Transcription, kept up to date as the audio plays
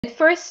It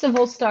first of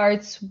all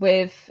starts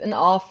with an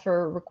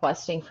author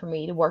requesting for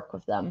me to work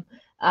with them.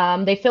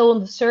 They fill in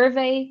the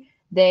survey.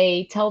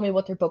 They tell me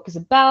what their book is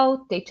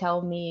about. They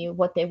tell me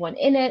what they want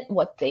in it,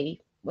 what they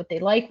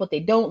like, what they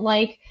don't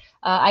like.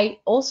 I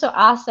also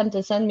ask them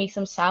to send me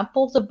some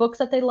samples of books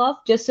that they love,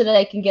 just so that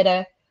I can get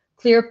a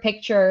clear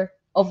picture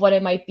of what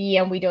it might be,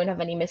 and we don't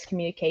have any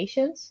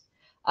miscommunications.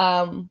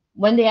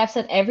 When they have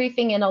sent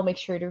everything in, I'll make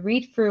sure to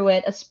read through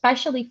it,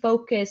 especially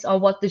focus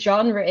on what the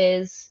genre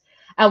is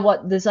and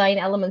what design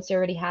elements they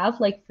already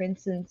have, like for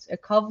instance, a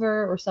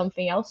cover or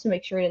something else to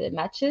make sure that it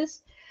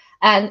matches.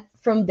 And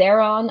from there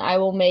on, I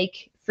will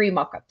make 3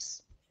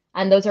 mock-ups.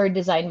 And those are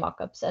design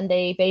mock-ups. And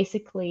they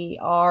basically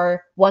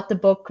are what the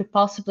book could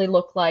possibly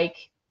look like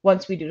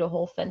once we do the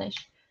whole finish.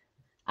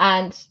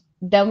 And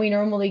then we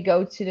normally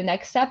go to the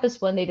next step is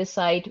when they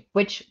decide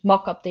which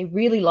mock-up they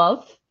really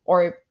love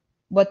or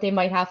what they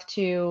might have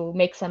to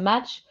mix and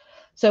match.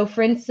 So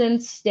for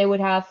instance, they would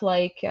have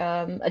like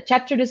a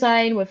chapter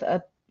design with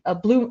a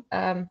blue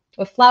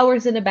with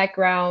flowers in the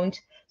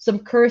background, some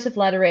cursive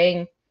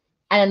lettering,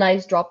 and a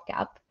nice drop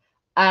cap.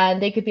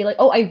 And they could be like,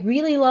 "Oh, I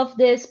really love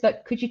this,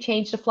 but could you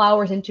change the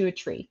flowers into a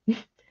tree?"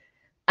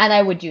 And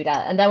I would do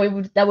that, and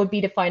that would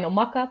be the final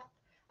mock-up.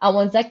 And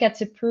once that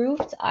gets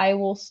approved, I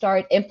will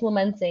start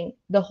implementing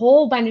the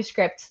whole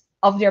manuscript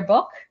of their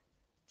book,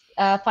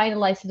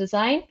 finalize the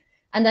design,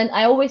 and then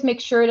I always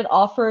make sure that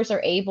authors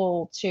are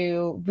able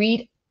to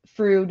read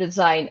through the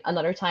design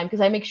another time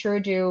because I make sure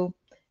to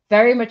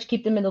very much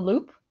keep them in the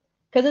loop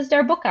because it's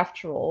their book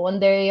after all,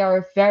 and they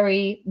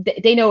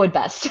know it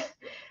best.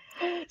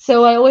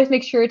 So I always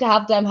make sure to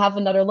have them have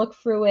another look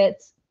through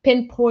it,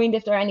 pinpoint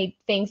if there are any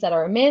things that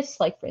are amiss,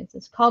 like for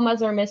instance,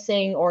 commas are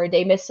missing or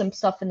they miss some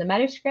stuff in the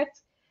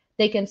manuscript.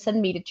 They can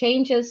send me the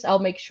changes. I'll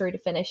make sure to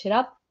finish it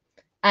up.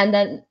 And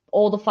then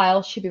all the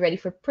files should be ready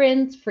for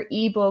print, for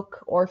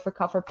ebook, or for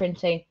cover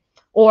printing.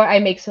 Or I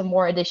make some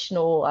more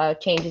additional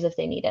changes if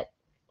they need it.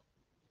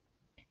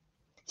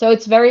 So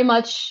it's very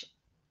much,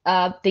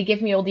 they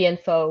give me all the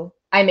info.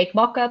 I make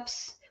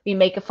mock-ups. We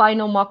make a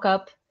final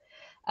mock-up.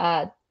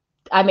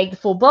 I make the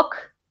full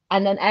book.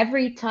 And then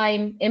every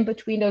time in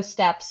between those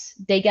steps,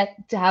 they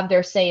get to have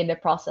their say in the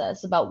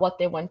process about what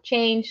they want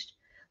changed,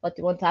 what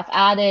they want to have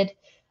added,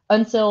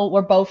 until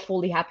we're both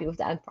fully happy with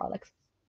the end product.